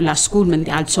omu la school man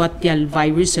also at el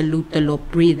virus el lutelo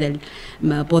breathe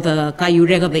poda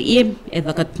kayurega de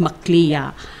takat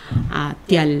makliya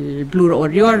tial blur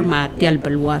orior ma tial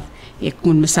balwat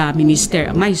kun sa minister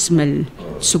maismal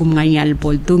sugum ngayal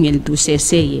boldung el tu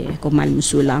sese kumal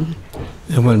musulang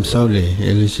Yaman saule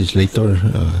legislator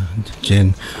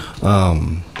Jen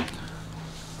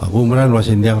ako maran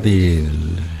wasin diak di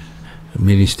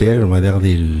minister madak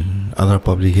di other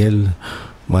public health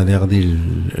madak di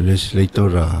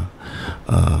legislator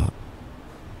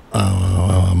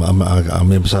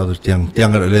amem sadur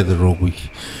tiang leather rogui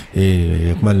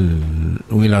mal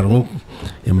ungilarngok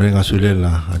emrenga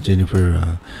sulela Jennifer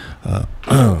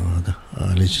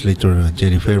legislator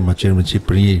Jennifer ma chairmanship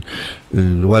pri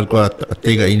luar ko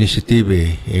tega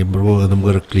initiative bro dum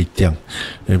gar klitiang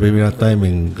baby na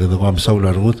timing ko am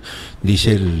saularngot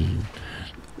diesel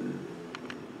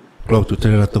Cloud to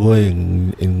tell at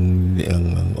ang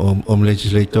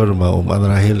legislator ma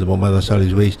adrahel ma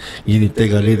madasalis ways yini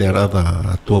tega leader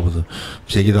ata tuob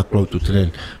seguida cloud to tell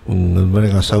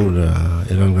mga saul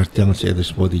elang gartiang sa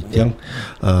edes moditiang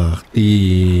ti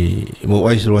mo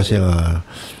wais ruas yang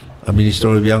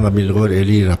ministro biang amilgor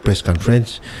eli la press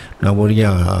conference na mo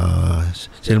niya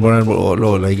selmoran mo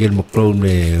lo laigel mo cloud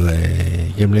me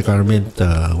gemle garment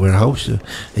warehouse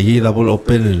e double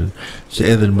open sa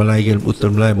edel malaigel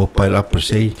utam lai mo pile up per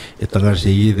se etangar se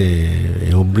de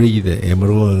hombre de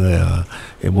emro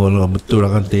mo matura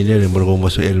container emro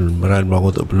mo so el maral mo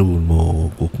ko blue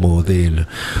mo model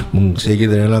mong sige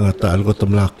de lang ata algo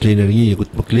tamla cleaner ni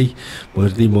gut makli mo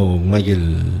di mo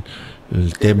magel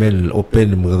il temel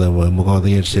open mga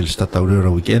tingin sel stataw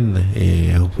ra weekend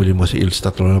hopefully mo il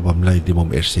stataw ra pamlay di mo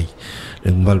mercy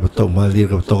nang mal bato malir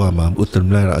ka to ka ma utan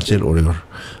mlay ra sel oryor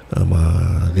ma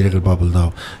dire ka babel daw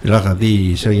ila ka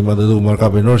di sa ima do marka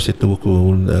benor se tu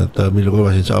ko ta milo ko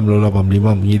sa amlo la pam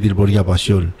lima ngidil boria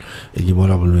pasyon gi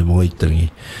mo la bol mo itri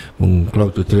mong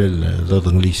cloud to trail do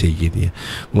tang li se gi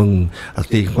mong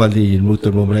ati kwali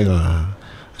mutan mo mlega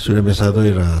sudah mesado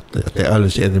era te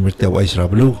alas edemerte Emais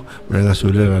Roberts mereka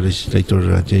sudah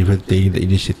legislator Jennifer taking the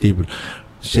initiative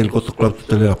sel ko to club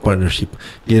to partnership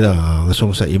kaya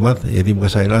ngasong sa imat edim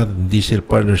kasailan diesel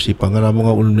partnership ang mo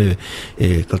nga ulne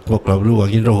katmo club lu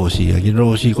agin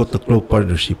rohosi ko to club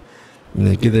partnership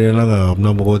kita lang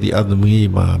na mo ko di ad mangi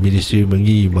ma ministry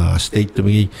mangi ma state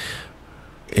mangi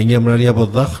engya mrania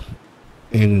bodak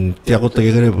en tiako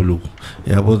tagare bulu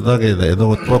ya boda ke da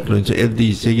do top lo se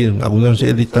edi seguir agunan se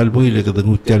edi tal bui le que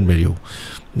tengo tian medio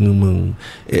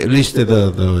at least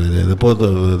the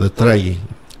podo the try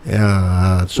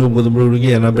ya sum ko bulu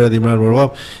ngi na bra di mar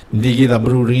wap digi da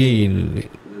bulu ngi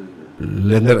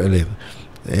lengar ele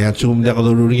ya sum da ko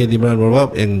bulu ngi di mar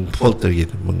wap en folter git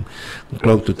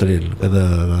cloud to trail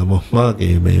kada mo ma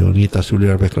ke me unita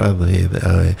sulir bekla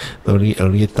da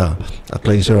unita a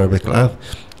cleanser bekla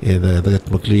dagat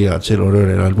makliya at sel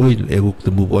order albuy eguk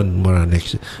to move on mara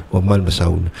next mal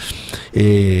masaun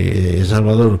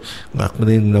Salvador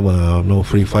ngakmanin na no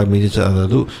free 5 minutes ana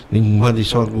do ning madi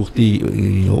sa bukti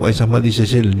ay sa madi sa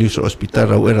sel news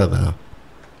hospital raw era da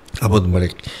abod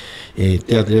marek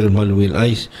teatro maluil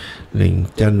ice ning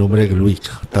tian nombre week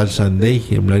tal Sunday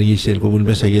mlari sel ko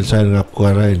bulme sa gel sa ngap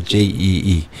ko ara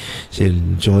JEE sel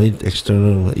joint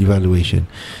external evaluation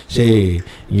se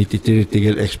ngititir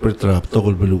tigel expert rap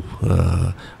tokol belu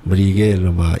marigel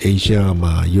ma Asia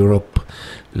ma Europe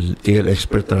tigel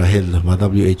expert ra hel ma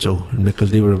WHO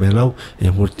mekel diber melaw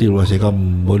murti wa se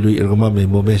kam bolui ergama me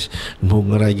momes mo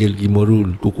ngaragel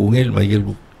gimorul kukungel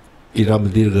magel iram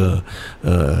dirga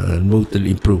mutul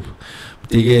improve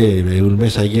tige un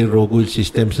mes ayer rogul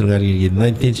systems ngari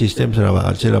 19 systems ra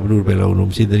alsela blur bela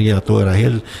unum sidria to era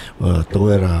hel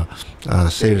to era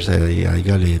sales ay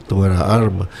gali to era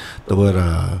arm to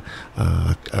era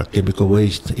chemical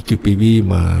waste EQPB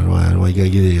ma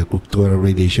gagi de to era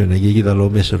radiation gagi da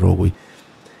lo mes rogui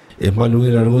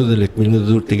malungin argo de lek minuto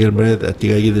dur tigel meret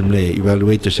tigagi de me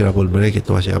evaluator será volver que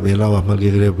to hacia bela mal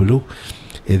que blu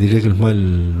direct mal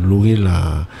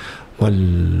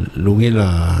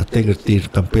lungila tegertir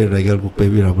kamper regal bu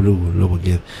pebir ablu lo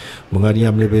bagian mengari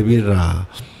amle pebir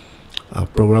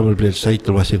program el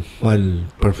site lo hace mal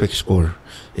perfect score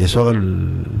eso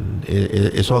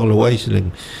lo wise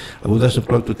len abuda su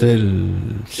plot to tell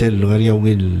sel lungari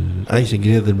ungil ay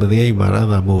singire del badai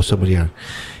marada mo samriar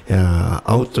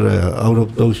out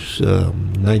of those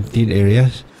 19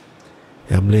 areas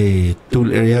amle tool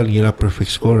area ngira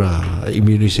perfect score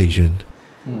immunization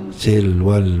sel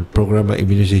wal programa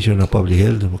immunization na public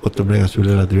health makotom na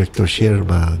sula la director share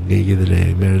ma ngigi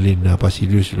de Marilyn na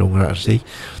Pasilius longra arsay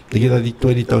tigida di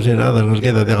 20,000 nada nos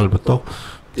queda de albato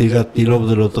tiga tilo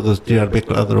de lo todos tirar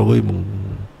bekla drogoy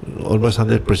almost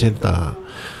 100%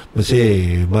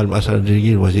 Masih mal masalah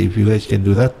diri masih if you guys can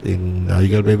do that in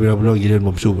agal baby blog gilen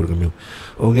mom super kami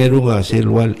o ngero nga sel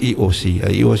wal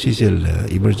EOC sel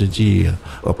emergency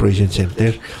operation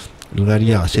center lugar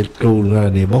ya sel klo lugar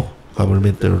nemo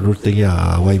government route ya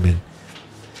waymen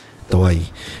tawai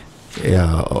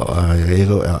ya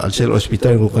al sel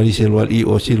hospital ko kani sel wal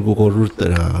EOC ko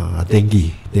route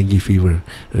dengue fever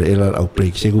el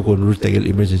outbreak sego ko route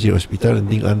emergency hospital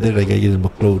ding under lagi gilen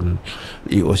maklo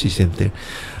EOC center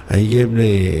ahí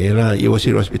era iba a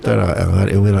ir al hospital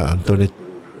era Antoinette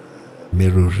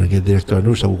Merur que director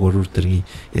no sabu ko route ni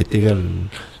etigal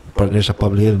partner sa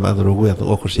public madro go at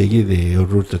okor segi de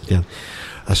route tiang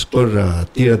askor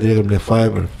tira de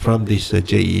fiber from this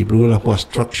JE blue la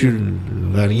structure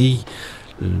ngani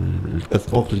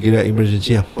katmok gira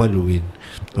emergency paluin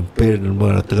compare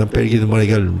gid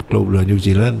marigal global New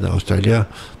Zealand Australia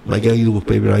magal gid ko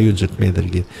paper ayun sa medal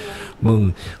gid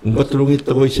mong ngotulungit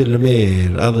to isel me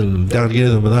adal dargire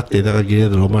do madakte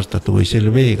dargire do marta to isel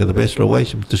me kada best lo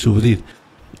wise to subdit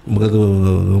magado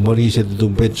mori se do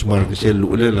benchmark sel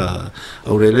ulela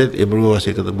aurelet emro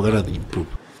ase kada magara improve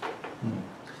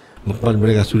Mungkin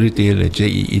mereka sulit el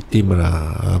JEE team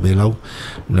belau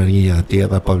nari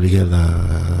tiada public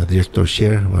director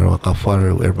share marwa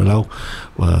kafar erbalau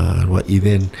marwa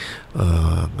event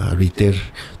retail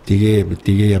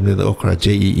tiga yang ada okra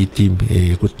JEE team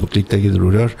ikut muklita gitu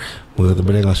luar mungkin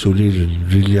mereka sulit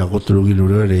really aku terlugi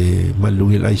luar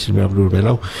malungi lais mereka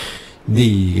belau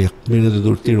di minuto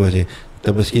durtir wase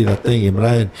tabaski datang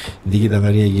Imran di kita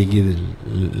ngari gigi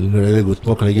ngari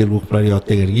gutmok lagi buk plari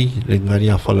otte ngari ngari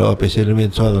follow up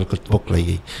element so dal gutmok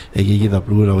lagi gigi da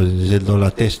perlu la zel do la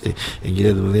teste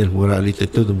gigi da model moralite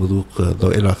todo muduk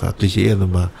do ela ka tisi ena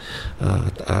ma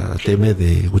teme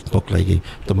de gutmok lagi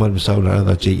teman misalnya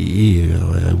ada CII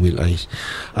will ice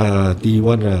di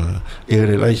wana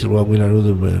realize lo amina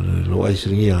lo ice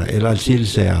ringia el alsil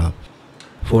sea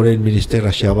Foreign Minister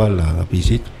Rashaval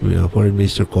visit Forein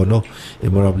Minister Kono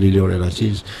memorably le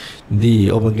relations di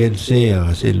omagense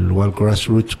el wal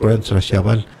grassroots grants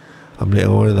Rashaval amle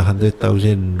over the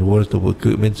 100,000 worth of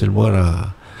equipment el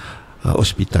mora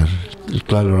hospital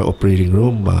claro operating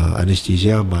room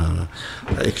anesthesia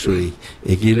x-ray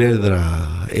egile dra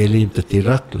elim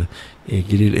tatirak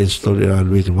egile installer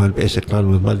alwit mal pesa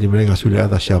claro mal di mega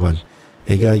suliada Rashaval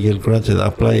ega el grant se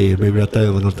apply maybe la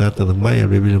tayo ng tata ng maya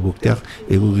maybe na buktiak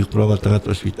ego giproga tangat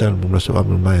hospital muna sa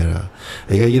among maya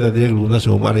ega ida direk luna sa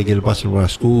umare gel pasal mga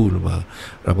school ma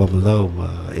rababulaw ma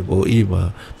MOE ma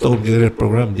tawag gel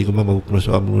program di ko mamagpuna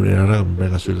sa among niraram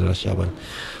mga sulil na siyaban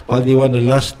padiwan na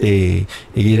last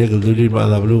igire gel dulir ma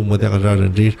adablo mo tayo kararan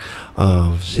dir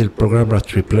sil program ra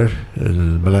tripler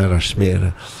malara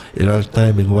smer el all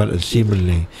time igual el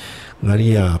simile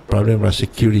ngania problem ra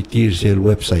security sil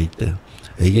website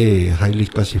highly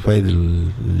classified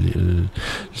el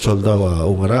soldado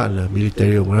ungaran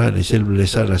military ungaran el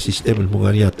lesar la sistema el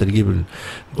mungaria tergible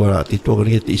gora tito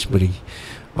gori isbri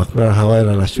makna hawai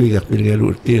la suiga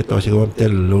pilgalu urtir to se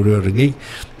tel loro ringi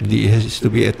di has to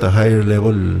be at a higher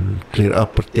level clear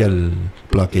up tel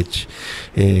blockage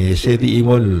se di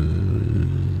imol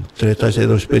trata se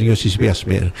dos periosis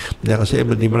biasmer da kasi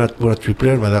di marat pura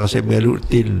tripler ma da kasi melu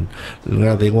til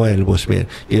nga de ngo el bosmer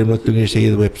y no tungi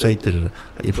seguido website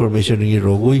information ni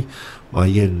rogui ma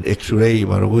yen x-ray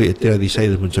ma rogui etera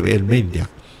decide mun sabe el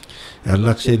media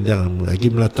Alak sen yang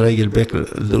agim la try el back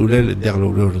ulel dia lo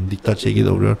diktat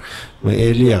seguido lo me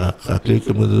elia aklik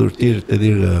mo durtir te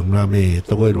dir mame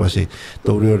togo el base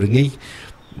togo ringi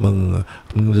mang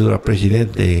dura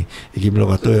presidente agim lo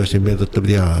gato se me doctor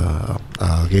dia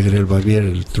a general Bavier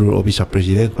el true office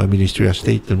president pa ministry of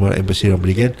state el embassy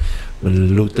obligen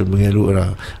men look te mengelu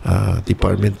ra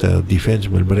department of defense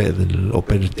men mere el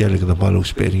open tel que da malo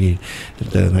speringi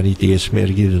te ngani ts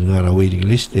mergi ngara waiting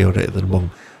list e ora del mong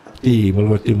ti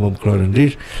malwati mom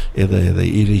klorendir da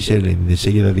ilisel en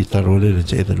seguida de tarole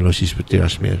en los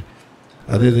inspectores mer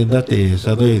ade de date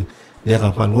sabe de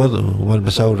gafan godo mal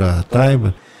basaura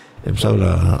time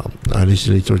saura a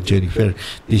Legislator Jennifer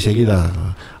di seguida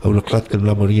a una clat que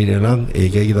la morir lang e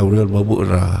que ida uriol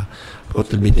mabura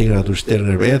hotel meeting na tuster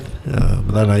bed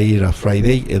madana ira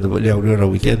Friday e do le uriol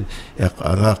weekend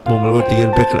aga mo mo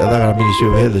tigel bek ada ministry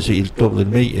head se il top del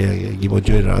mei e gimo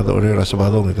joira ada ora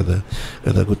sabadon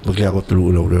kada gut maglia ko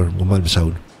tulu uriol mo mal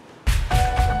basaura